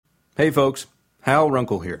Hey folks, Hal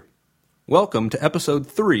Runkle here. Welcome to episode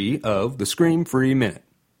 3 of the Scream Free Minute.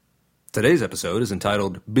 Today's episode is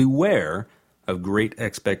entitled Beware of Great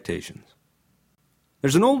Expectations.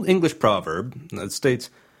 There's an old English proverb that states,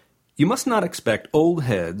 "You must not expect old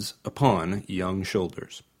heads upon young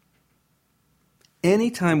shoulders."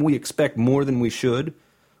 Anytime we expect more than we should,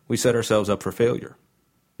 we set ourselves up for failure.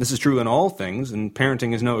 This is true in all things, and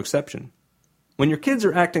parenting is no exception. When your kids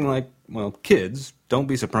are acting like, kids, don't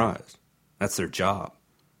be surprised. That's their job.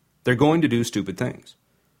 They're going to do stupid things.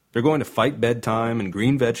 They're going to fight bedtime and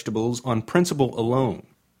green vegetables on principle alone.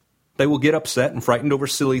 They will get upset and frightened over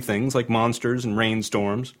silly things like monsters and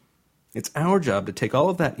rainstorms. It's our job to take all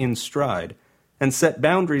of that in stride and set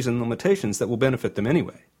boundaries and limitations that will benefit them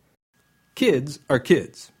anyway. Kids are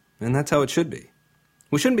kids, and that's how it should be.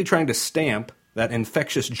 We shouldn't be trying to stamp that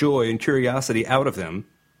infectious joy and curiosity out of them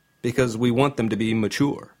because we want them to be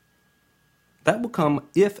mature. That will come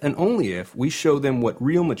if and only if we show them what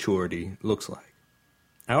real maturity looks like.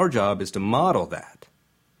 Our job is to model that,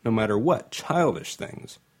 no matter what childish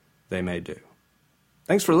things they may do.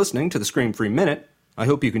 Thanks for listening to the Scream Free Minute. I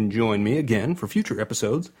hope you can join me again for future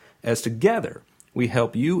episodes, as together we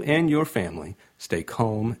help you and your family stay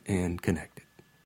calm and connected.